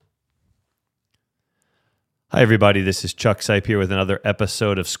Hi, everybody. This is Chuck Seipp here with another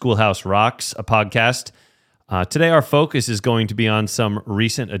episode of Schoolhouse Rocks, a podcast. Today, our focus is going to be on some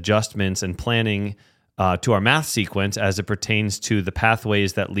recent adjustments and planning to our math sequence as it pertains to the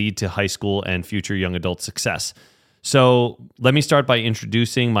pathways that lead to high school and future young adult success. So let me start by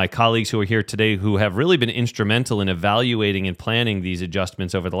introducing my colleagues who are here today who have really been instrumental in evaluating and planning these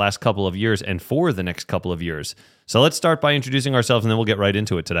adjustments over the last couple of years and for the next couple of years. So let's start by introducing ourselves and then we'll get right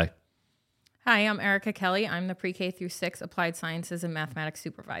into it today. Hi, I'm Erica Kelly. I'm the Pre-K through 6 Applied Sciences and Mathematics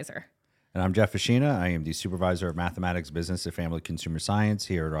Supervisor. And I'm Jeff Fiscina. I am the Supervisor of Mathematics, Business, and Family Consumer Science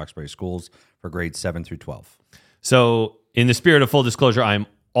here at Roxbury Schools for grades 7 through 12. So in the spirit of full disclosure, I'm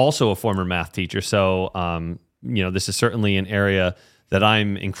also a former math teacher. So, this is certainly an area that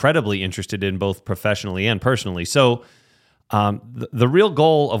I'm incredibly interested in, both professionally and personally. So the real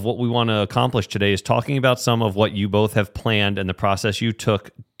goal of what we want to accomplish today is talking about some of what you both have planned and the process you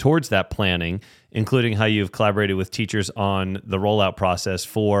took towards that planning, including how you've collaborated with teachers on the rollout process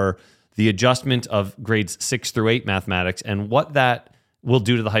for the adjustment of grades 6 through 8 mathematics and what that will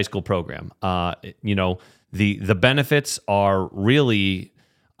do to the high school program. The benefits are really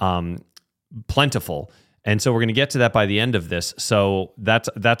plentiful. And so we're going to get to that by the end of this. So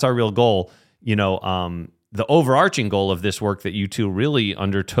that's our real goal. The overarching goal of this work that you two really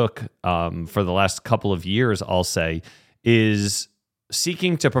undertook for the last couple of years, I'll say, is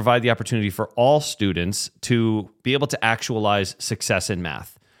seeking to provide the opportunity for all students to be able to actualize success in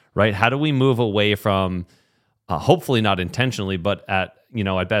math, right? How do we move away from, hopefully not intentionally, but at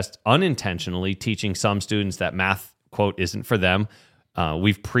best unintentionally teaching some students that math, quote, isn't for them.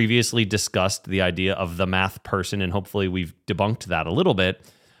 We've previously discussed the idea of the math person, and hopefully we've debunked that a little bit.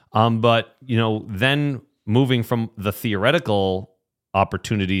 But then moving from the theoretical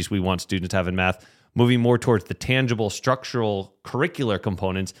opportunities we want students to have in math, moving more towards the tangible, structural, curricular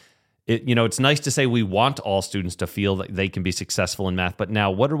components. It's nice to say we want all students to feel that they can be successful in math, but now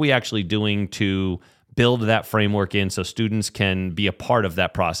what are we actually doing to build that framework in so students can be a part of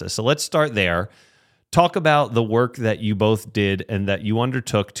that process? So let's start there. Talk about the work that you both did and that you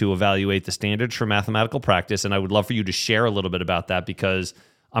undertook to evaluate the standards for mathematical practice, and I would love for you to share a little bit about that because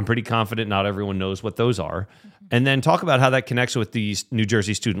I'm pretty confident not everyone knows what those are. And then talk about how that connects with these New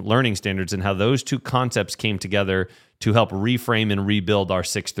Jersey student learning standards and how those two concepts came together to help reframe and rebuild our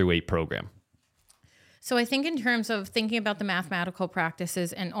 6 through 8 program. So I think in terms of thinking about the mathematical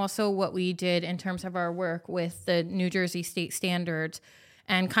practices and also what we did in terms of our work with the New Jersey state standards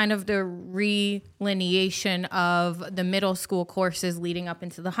and kind of the relineation of the middle school courses leading up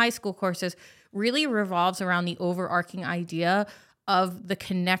into the high school courses really revolves around the overarching idea of the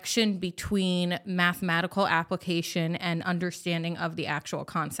connection between mathematical application and understanding of the actual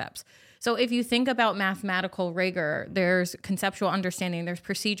concepts. So if you think about mathematical rigor, there's conceptual understanding, there's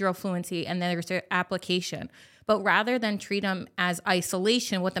procedural fluency, and then there's application. But rather than treat them as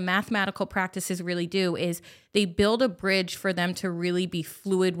isolation, what the mathematical practices really do is they build a bridge for them to really be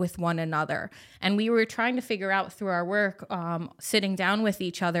fluid with one another. And we were trying to figure out through our work, sitting down with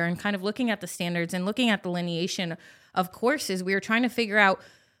each other and kind of looking at the standards and looking at the lineation of courses, we were trying to figure out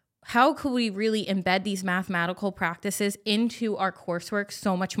how could we really embed these mathematical practices into our coursework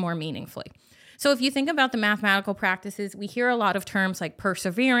so much more meaningfully. So if you think about the mathematical practices, we hear a lot of terms like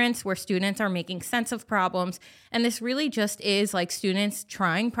perseverance, where students are making sense of problems. And this really just is like students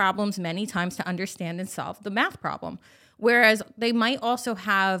trying problems many times to understand and solve the math problem. Whereas they might also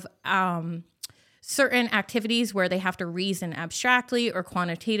have certain activities where they have to reason abstractly or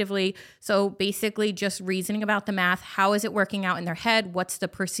quantitatively. So basically just reasoning about the math. How is it working out in their head? What's the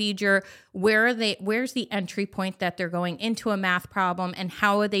procedure? Where's the entry point that they're going into a math problem? And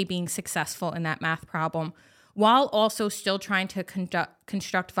how are they being successful in that math problem? While also still trying to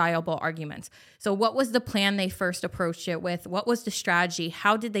construct viable arguments. So what was the plan they first approached it with? What was the strategy?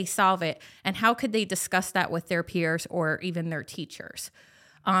 How did they solve it? And how could they discuss that with their peers or even their teachers?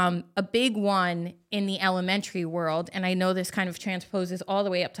 A big one in the elementary world, and I know this kind of transposes all the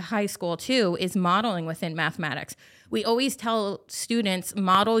way up to high school too, is modeling within mathematics. We always tell students,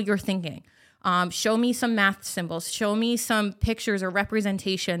 model your thinking. Show me some math symbols, show me some pictures or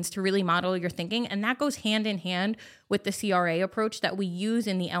representations to really model your thinking. And that goes hand in hand with the CRA approach that we use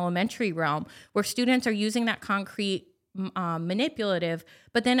in the elementary realm, where students are using that concrete manipulative,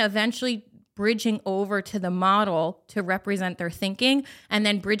 but then eventually bridging over to the model to represent their thinking, and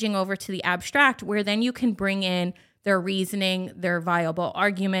then bridging over to the abstract, where then you can bring in their reasoning, their viable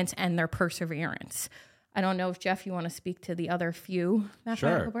arguments, and their perseverance. I don't know if, Jeff, you want to speak to the other few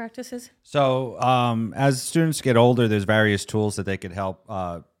mathematical practices? So as students get older, there's various tools that they could help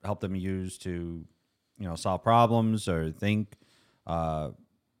them use to solve problems or think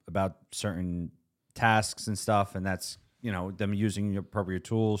about certain tasks and stuff, and that's, them using appropriate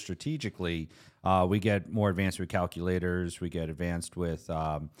tools strategically. We get more advanced with calculators. We get advanced with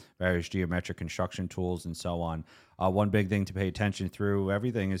various geometric construction tools and so on. One big thing to pay attention through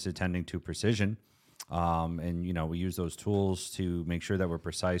everything is attending to precision. And we use those tools to make sure that we're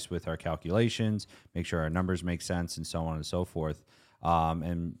precise with our calculations, make sure our numbers make sense, and so on and so forth.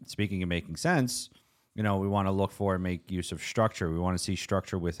 And speaking of making sense, we want to look for and make use of structure. We want to see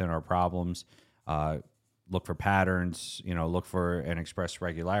structure within our problems, look for patterns, look for and express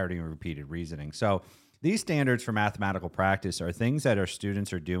regularity and repeated reasoning. So these standards for mathematical practice are things that our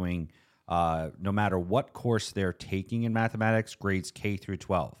students are doing no matter what course they're taking in mathematics, grades K through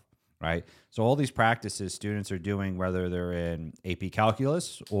 12. Right. So all these practices students are doing, whether they're in AP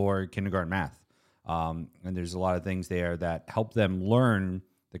Calculus or kindergarten math. And there's a lot of things there that help them learn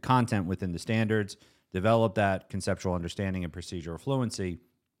the content within the standards, develop that conceptual understanding and procedural fluency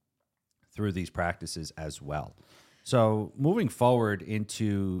through these practices as well. So moving forward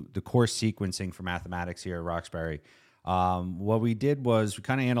into the course sequencing for mathematics here at Roxbury, what we did was we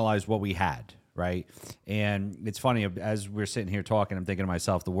kind of analyzed what we had. Right. And it's funny, as we're sitting here talking, I'm thinking to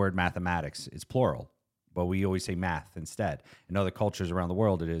myself, the word mathematics, it's plural, but we always say math instead. In other cultures around the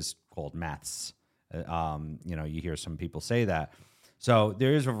world, it is called maths. You hear some people say that. So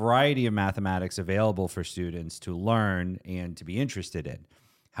there is a variety of mathematics available for students to learn and to be interested in.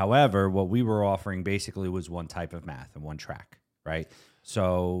 However, what we were offering basically was one type of math and one track. Right.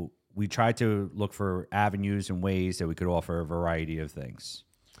 So we tried to look for avenues and ways that we could offer a variety of things.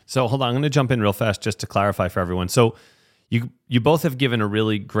 So hold on, I'm going to jump in real fast just to clarify for everyone. So you both have given a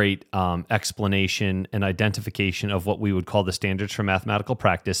really great explanation and identification of what we would call the standards for mathematical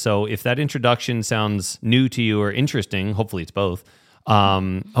practice. So if that introduction sounds new to you or interesting, hopefully it's both.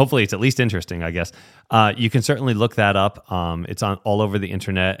 Hopefully it's at least interesting, I guess. You can certainly look that up. It's on all over the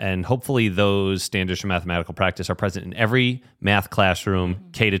internet, and hopefully those standards for mathematical practice are present in every math classroom,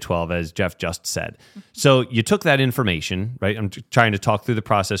 K to 12, as Jeff just said. So you took that information, right? I'm trying to talk through the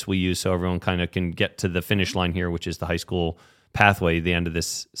process we use so everyone kind of can get to the finish line here, which is the high school pathway, the end of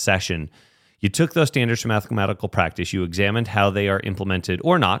this session. You took those standards for mathematical practice, you examined how they are implemented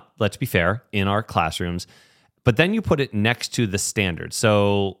or not, let's be fair, in our classrooms. But then you put it next to the standards.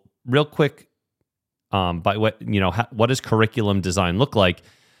 So real quick, by what does curriculum design look like?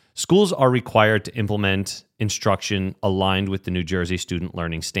 Schools are required to implement instruction aligned with the New Jersey Student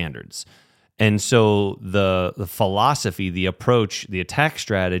Learning Standards. And so the philosophy, the approach, the attack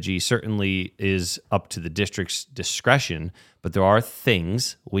strategy certainly is up to the district's discretion, but there are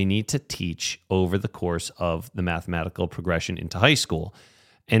things we need to teach over the course of the mathematical progression into high school.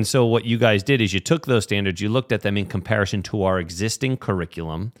 And so what you guys did is you took those standards, you looked at them in comparison to our existing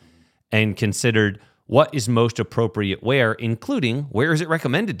curriculum and considered what is most appropriate where, including where is it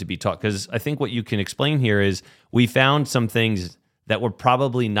recommended to be taught? Because I think what you can explain here is we found some things that were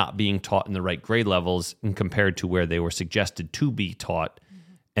probably not being taught in the right grade levels and compared to where they were suggested to be taught.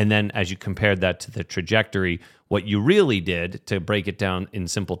 Mm-hmm. And then as you compared that to the trajectory, what you really did, to break it down in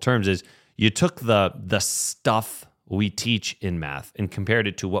simple terms, is you took the stuff we teach in math and compared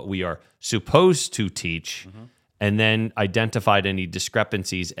it to what we are supposed to teach, and then identified any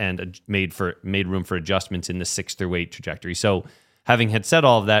discrepancies and made room for adjustments in the 6 through 8 trajectory. So having had said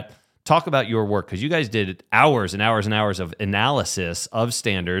all of that, talk about your work, because you guys did hours and hours and hours of analysis of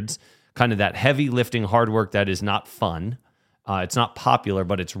standards, kind of that heavy lifting hard work that is not fun. It's not popular,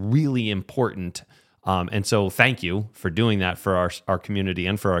 but it's really important. And so thank you for doing that for our community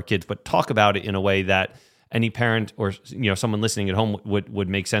and for our kids, but talk about it in a way that any parent or someone listening at home would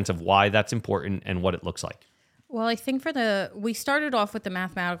make sense of why that's important and what it looks like. Well, I think we started off with the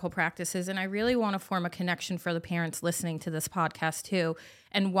mathematical practices, and I really want to form a connection for the parents listening to this podcast too.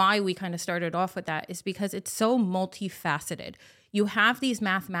 And why we kind of started off with that is because it's so multifaceted. You have these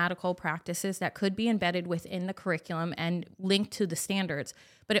mathematical practices that could be embedded within the curriculum and linked to the standards,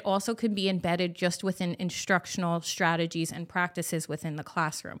 but it also could be embedded just within instructional strategies and practices within the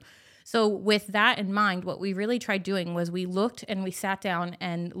classroom. So with that in mind, what we really tried doing was we looked and we sat down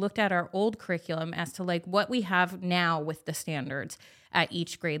and looked at our old curriculum as to like what we have now with the standards at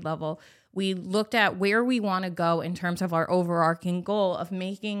each grade level. We looked at where we want to go in terms of our overarching goal of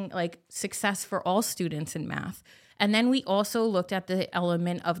making like success for all students in math. And then we also looked at the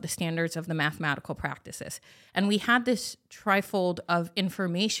element of the standards of the mathematical practices. And we had this trifold of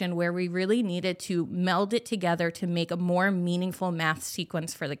information where we really needed to meld it together to make a more meaningful math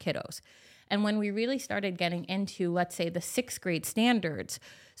sequence for the kiddos. And when we really started getting into, let's say, the 6th grade standards,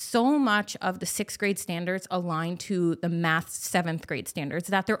 so much of the 6th grade standards align to the math 7th grade standards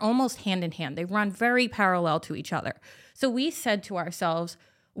that they're almost hand in hand. They run very parallel to each other. So we said to ourselves,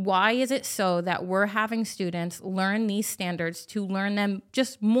 Why is it so that we're having students learn these standards to learn them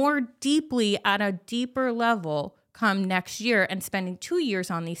just more deeply at a deeper level come next year and spending 2 years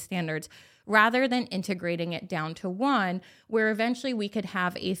on these standards rather than integrating it down to 1, where eventually we could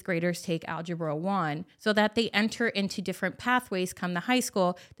have 8th graders take Algebra 1 so that they enter into different pathways come to high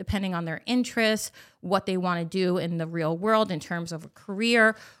school, depending on their interests, what they want to do in the real world in terms of a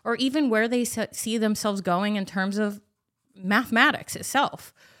career, or even where they see themselves going in terms of mathematics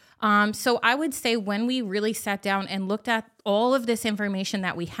itself. So I would say when we really sat down and looked at all of this information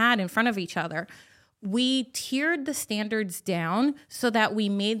that we had in front of each other, we tiered the standards down so that we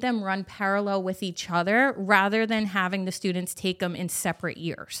made them run parallel with each other rather than having the students take them in separate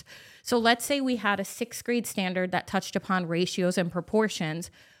years. So let's say we had a 6th grade standard that touched upon ratios and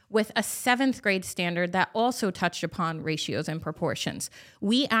proportions with a 7th grade standard that also touched upon ratios and proportions.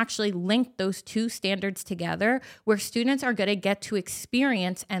 We actually linked those 2 standards together where students are going to get to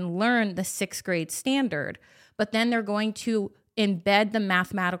experience and learn the 6th grade standard, but then they're going to embed the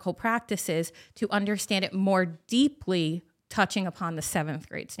mathematical practices to understand it more deeply, touching upon the 7th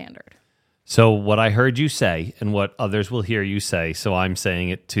grade standard. So what I heard you say and what others will hear you say, so I'm saying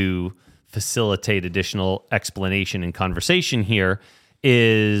it to facilitate additional explanation and conversation here,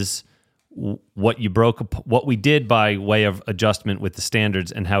 is what we did by way of adjustment with the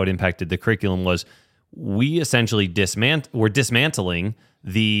standards and how it impacted the curriculum was we essentially we're dismantling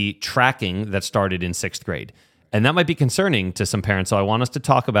the tracking that started in 6th grade. And that might be concerning to some parents. So I want us to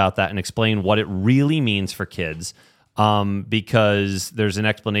talk about that and explain what it really means for kids, because there's an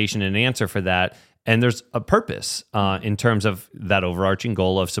explanation and an answer for that. And there's a purpose in terms of that overarching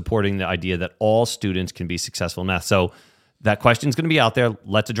goal of supporting the idea that all students can be successful in math. So that question is going to be out there.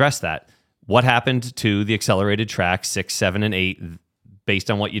 Let's address that. What happened to the accelerated track 6, 7, and 8 based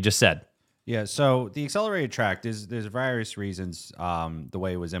on what you just said? Yeah, so the accelerated track, there's various reasons the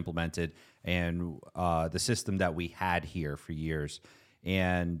way it was implemented and the system that we had here for years.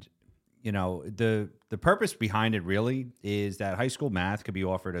 And, you know, the purpose behind it really is that high school math could be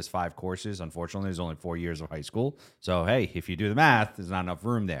offered as 5 courses. Unfortunately, there's only 4 years of high school. So, hey, if you do the math, there's not enough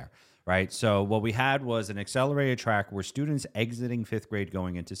room there, right? So what we had was an accelerated track where students exiting 5th grade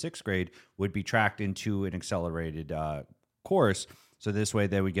going into 6th grade would be tracked into an accelerated course. So this way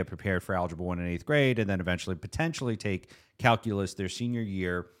they would get prepared for Algebra 1 in 8th grade and then eventually potentially take calculus their senior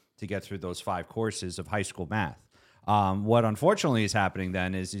year to get through those 5 courses of high school math. What unfortunately is happening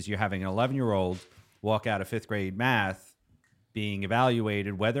then is you're having an 11-year-old walk out of 5th grade math being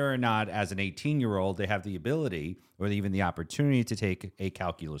evaluated whether or not as an 18-year-old they have the ability or even the opportunity to take a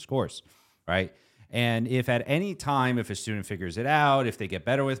calculus course, right? And if at any time, if a student figures it out, if they get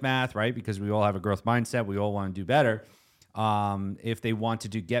better with math, right, because we all have a growth mindset, we all want to do better, if they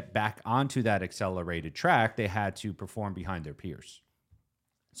wanted to get back onto that accelerated track, they had to perform behind their peers.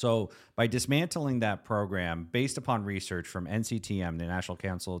 So by dismantling that program based upon research from NCTM, the National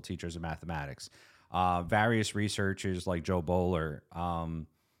Council of Teachers of Mathematics, various researchers like Joe Bowler,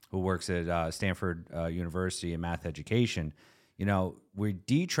 who works at Stanford University in math education, you know, we're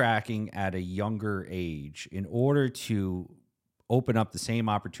detracking at a younger age in order to open up the same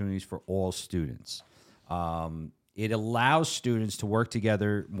opportunities for all students. It allows students to work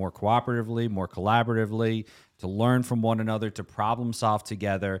together more cooperatively, more collaboratively, to learn from one another, to problem solve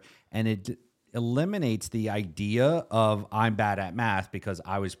together. And it eliminates the idea of I'm bad at math because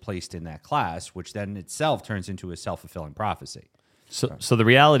I was placed in that class, which then itself turns into a self-fulfilling prophecy. So the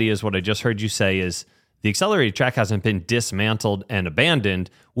reality is what I just heard you say is the accelerated track hasn't been dismantled and abandoned.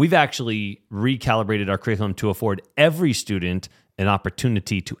 We've actually recalibrated our curriculum to afford every student an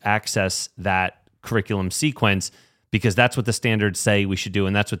opportunity to access that curriculum sequence because that's what the standards say we should do,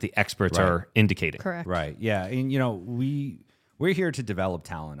 and that's what the experts are indicating. Correct. Right. Yeah. And, you know, we're here to develop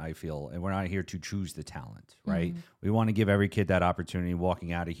talent, I feel, and we're not here to choose the talent, right? Mm-hmm. We want to give every kid that opportunity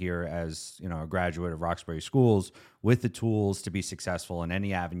walking out of here as, you know, a graduate of Roxbury schools with the tools to be successful in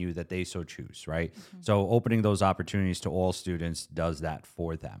any avenue that they so choose, right? Mm-hmm. So opening those opportunities to all students does that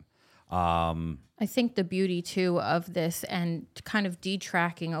for them. I think the beauty, too, of this and kind of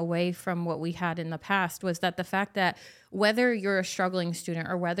detracking away from what we had in the past was that the fact that whether you're a struggling student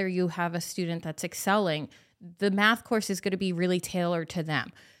or whether you have a student that's excelling, the math course is going to be really tailored to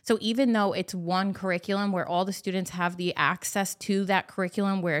them. So even though it's one curriculum where all the students have the access to that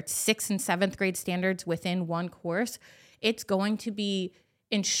curriculum where it's 6th and 7th grade standards within one course, it's going to be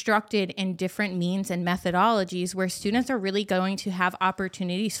instructed in different means and methodologies where students are really going to have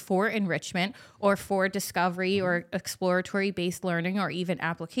opportunities for enrichment or for discovery or exploratory based learning or even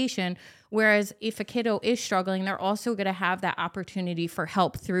application. Whereas if a kiddo is struggling, they're also going to have that opportunity for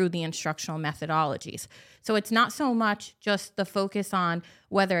help through the instructional methodologies. So it's not so much just the focus on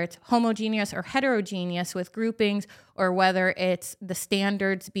whether it's homogeneous or heterogeneous with groupings, or whether it's the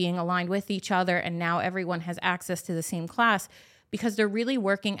standards being aligned with each other and now everyone has access to the same class, because they're really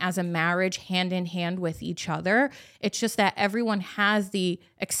working as a marriage hand in hand with each other. It's just that everyone has the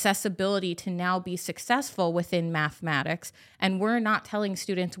accessibility to now be successful within mathematics. And we're not telling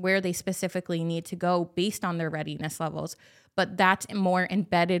students where they specifically need to go based on their readiness levels, but that's more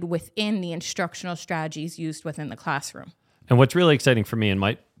embedded within the instructional strategies used within the classroom. And what's really exciting for me and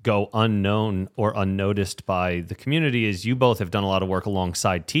might go unknown or unnoticed by the community is you both have done a lot of work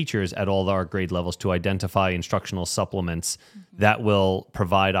alongside teachers at all our grade levels to identify instructional supplements that will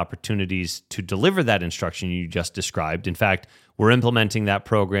provide opportunities to deliver that instruction you just described. In fact, we're implementing that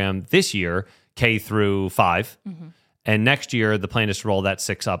program this year, K through 5. And next year, the plan is to roll that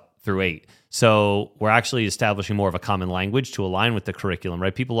 6 up through 8. So we're actually establishing more of a common language to align with the curriculum,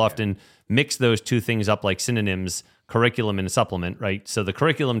 right? People often mix those two things up like synonyms, curriculum and supplement, right? So the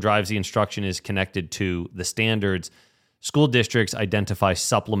curriculum drives the instruction, is connected to the standards. School districts identify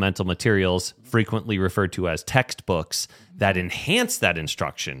supplemental materials, frequently referred to as textbooks, that enhance that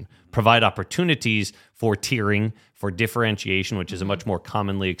instruction, provide opportunities for tiering, for differentiation, which is a much more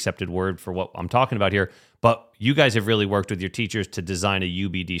commonly accepted word for what I'm talking about here. But you guys have really worked with your teachers to design a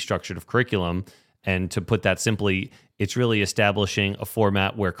UBD structure of curriculum. And to put that simply, it's really establishing a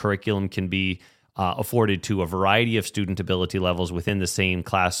format where curriculum can be afforded to a variety of student ability levels within the same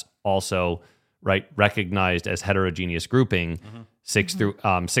class, also right recognized as heterogeneous grouping, 6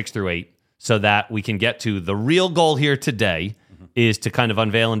 through 8, so that we can get to the real goal here today is to kind of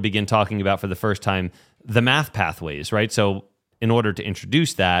unveil and begin talking about for the first time the math pathways, right? So in order to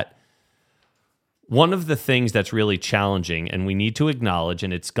introduce that, one of the things that's really challenging, and we need to acknowledge,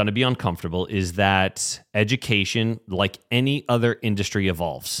 and it's going to be uncomfortable, is that education, like any other industry,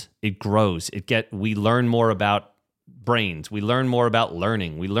 evolves. It grows. We learn more about brains. We learn more about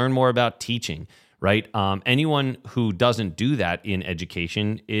learning. We learn more about teaching, right? Anyone who doesn't do that in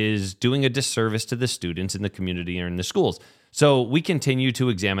education is doing a disservice to the students in the community or in the schools. So we continue to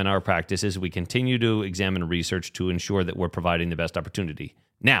examine our practices. We continue to examine research to ensure that we're providing the best opportunity.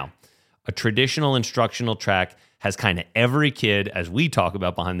 Now, a traditional instructional track has kind of every kid, as we talk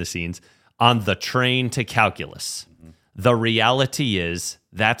about behind the scenes, on the train to calculus. The reality is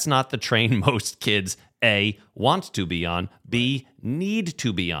that's not the train most kids, A, want to be on, B, need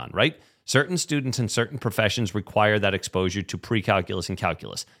to be on, right? Certain students in certain professions require that exposure to pre-calculus and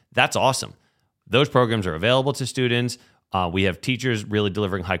calculus. That's awesome. Those programs are available to students. We have teachers really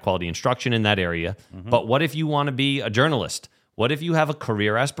delivering high-quality instruction in that area. But what if you want to be a journalist? What if you have a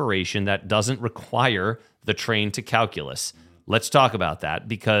career aspiration that doesn't require the train to calculus? Let's talk about that,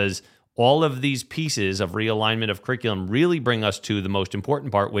 because all of these pieces of realignment of curriculum really bring us to the most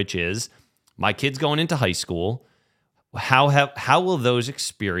important part, which is my kids going into high school. How will those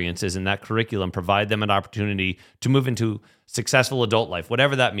experiences in that curriculum provide them an opportunity to move into successful adult life,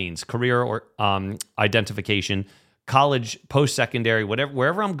 whatever that means, career or identification, college, post-secondary,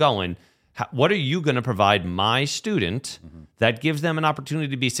 wherever I'm going? What are you going to provide my student that gives them an opportunity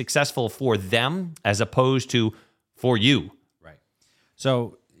to be successful for them as opposed to for you? Right.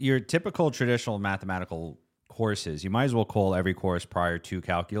 So your typical traditional mathematical courses, you might as well call every course prior to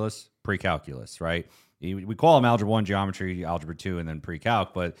calculus pre-calculus, right? We call them Algebra 1, Geometry, Algebra 2, and then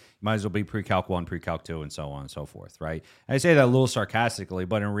Pre-Calc, but you might as well be Pre-Calc 1, Pre-Calc 2, and so on and so forth, right? And I say that a little sarcastically,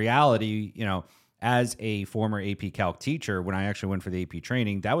 but in reality, as a former AP Calc teacher, when I actually went for the AP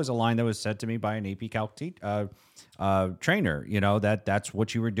training, that was a line that was said to me by an AP Calc trainer, that's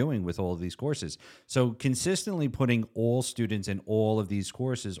what you were doing with all of these courses. So consistently putting all students in all of these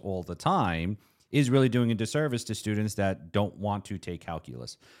courses all the time is really doing a disservice to students that don't want to take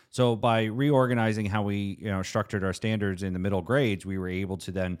calculus. So by reorganizing how we structured our standards in the middle grades, we were able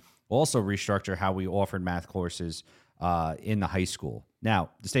to then also restructure how we offered math courses in the high school.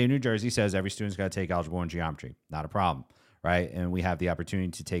 Now, the state of New Jersey says every student's got to take Algebra 1 geometry. Not a problem, right? And we have the opportunity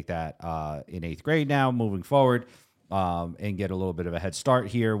to take that in 8th grade now, moving forward, and get a little bit of a head start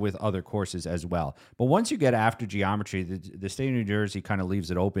here with other courses as well. But once you get after geometry, the state of New Jersey kind of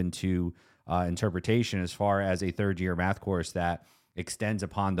leaves it open to interpretation as far as a third-year math course that extends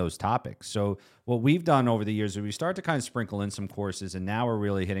upon those topics. So what we've done over the years is we start to kind of sprinkle in some courses, and now we're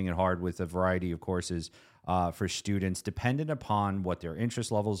really hitting it hard with a variety of courses for students, dependent upon what their interest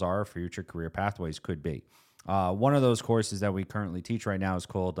levels are, future career pathways could be. One of those courses that we currently teach right now is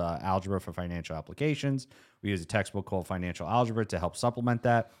called Algebra for Financial Applications. We use a textbook called Financial Algebra to help supplement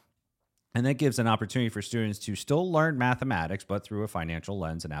that. And that gives an opportunity for students to still learn mathematics, but through a financial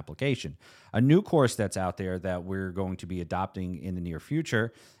lens and application. A new course that's out there that we're going to be adopting in the near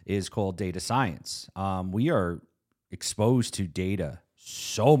future is called Data Science. We are exposed to data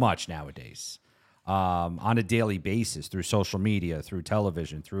so much nowadays on a daily basis through social media, through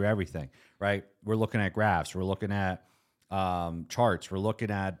television, through everything, right? We're looking at graphs. We're looking at charts. We're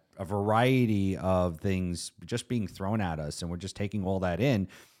looking at a variety of things just being thrown at us, and we're just taking all that in.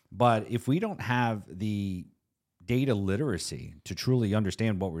 But if we don't have the data literacy to truly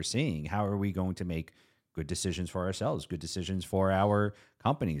understand what we're seeing, how are we going to make good decisions for ourselves, good decisions for our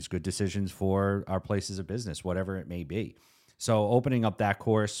companies, good decisions for our places of business, whatever it may be? So opening up that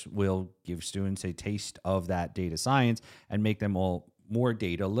course will give students a taste of that data science and make them all more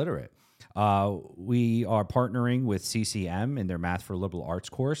data literate. We are partnering with CCM in their Math for Liberal Arts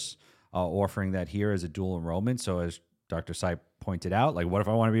course, offering that here as a dual enrollment. So as Dr. Seipp pointed out, like, what if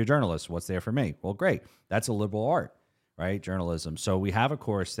I want to be a journalist? What's there for me? Well, great. That's a liberal art, right? Journalism. So we have a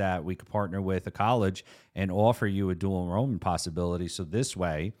course that we could partner with a college and offer you a dual enrollment possibility. So this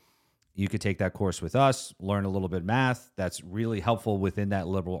way you could take that course with us, learn a little bit of math. That's really helpful within that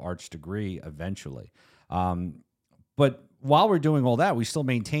liberal arts degree eventually. But while we're doing all that, we still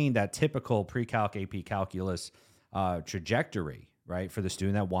maintain that typical pre-calc AP calculus trajectory, right? For the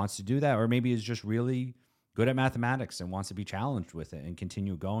student that wants to do that, or maybe is just really good at mathematics and wants to be challenged with it and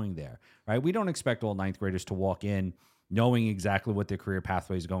continue going there, right? We don't expect all ninth graders to walk in knowing exactly what their career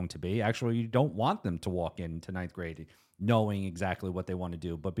pathway is going to be. Actually, you don't want them to walk into ninth grade knowing exactly what they want to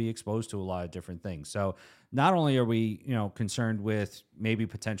do, but be exposed to a lot of different things. So not only are we, concerned with maybe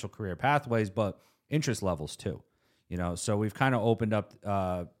potential career pathways, but interest levels too. So we've kind of opened up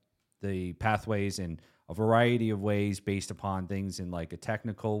the pathways in a variety of ways based upon things in like a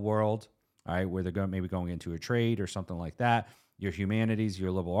technical world, all right, where they're maybe going into a trade or something like that, your humanities,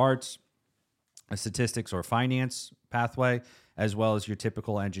 your liberal arts, a statistics or finance pathway, as well as your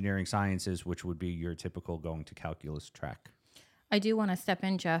typical engineering sciences, which would be your typical going to calculus track. I do want to step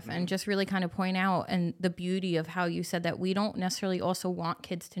in, Jeff, and just really kind of point out and the beauty of how you said that we don't necessarily also want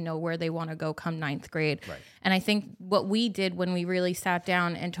kids to know where they want to go come ninth grade. Right. And I think what we did when we really sat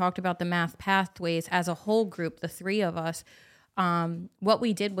down and talked about the math pathways as a whole group, the three of us, what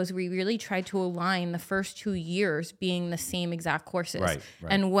we did was we really tried to align the first 2 years being the same exact courses. Right.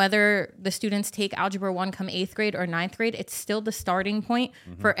 And whether the students take Algebra 1 come 8th grade or 9th grade, it's still the starting point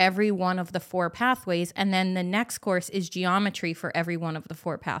for every one of the 4 pathways. And then the next course is geometry for every one of the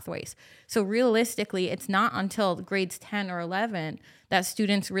 4 pathways. So realistically, it's not until grades 10 or 11 that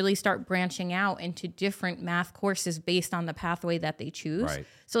students really start branching out into different math courses based on the pathway that they choose, Right.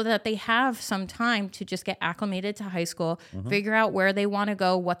 so that they have some time to just get acclimated to high school, figure out where they want to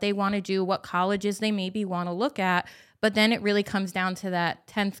go, what they want to do, what colleges they maybe want to look at. But then it really comes down to that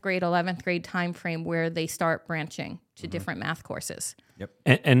 10th grade, 11th grade time frame where they start branching to different math courses. Yep.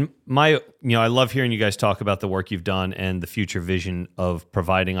 And my, I love hearing you guys talk about the work you've done and the future vision of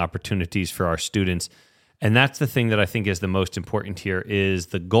providing opportunities for our students. And that's the thing that I think is the most important here is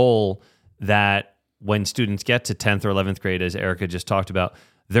the goal that when students get to 10th or 11th grade, as Erica just talked about,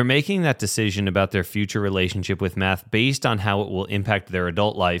 they're making that decision about their future relationship with math based on how it will impact their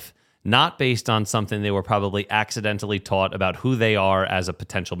adult life, not based on something they were probably accidentally taught about who they are as a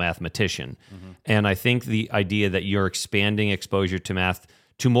potential mathematician. And I think the idea that you're expanding exposure to math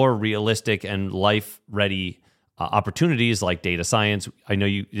to more realistic and life-ready opportunities like data science. I know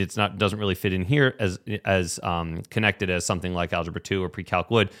doesn't really fit in here as connected as something like Algebra 2 or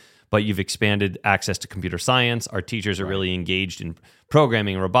Pre-Calc would, but you've expanded access to computer science. Our teachers are really engaged in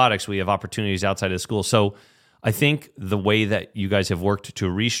programming and robotics. We have opportunities outside of school. So I think the way that you guys have worked to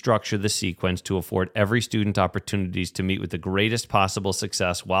restructure the sequence to afford every student opportunities to meet with the greatest possible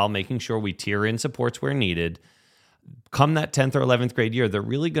success while making sure we tier in supports where needed, come that 10th or 11th grade year, they're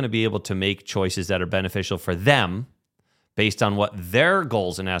really going to be able to make choices that are beneficial for them based on what their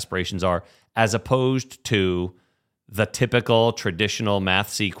goals and aspirations are, as opposed to the typical traditional math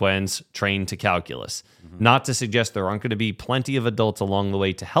sequence trained to calculus. Not to suggest there aren't going to be plenty of adults along the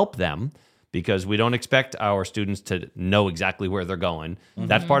way to help them, because we don't expect our students to know exactly where they're going.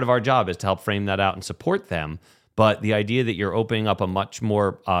 That's part of our job, is to help frame that out and support them. But the idea that you're opening up a much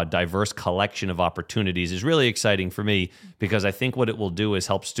more diverse collection of opportunities is really exciting for me, because I think what it will do is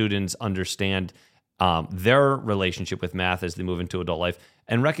help students understand their relationship with math as they move into adult life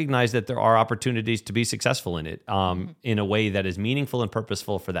and recognize that there are opportunities to be successful in it in a way that is meaningful and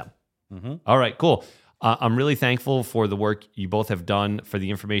purposeful for them. All right, cool. I'm really thankful for the work you both have done, for the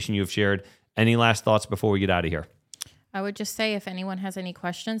information you have shared, Any last thoughts before we get out of here? I would just say if anyone has any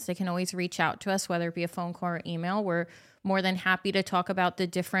questions, they can always reach out to us, whether it be a phone call or email. We're more than happy to talk about the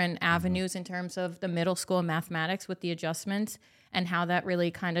different avenues in terms of the middle school mathematics with the adjustments and how that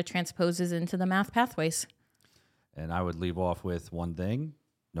really kind of transposes into the math pathways. And I would leave off with one thing.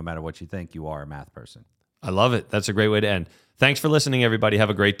 No matter what you think, you are a math person. I love it. That's a great way to end. Thanks for listening, everybody. Have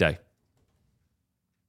a great day.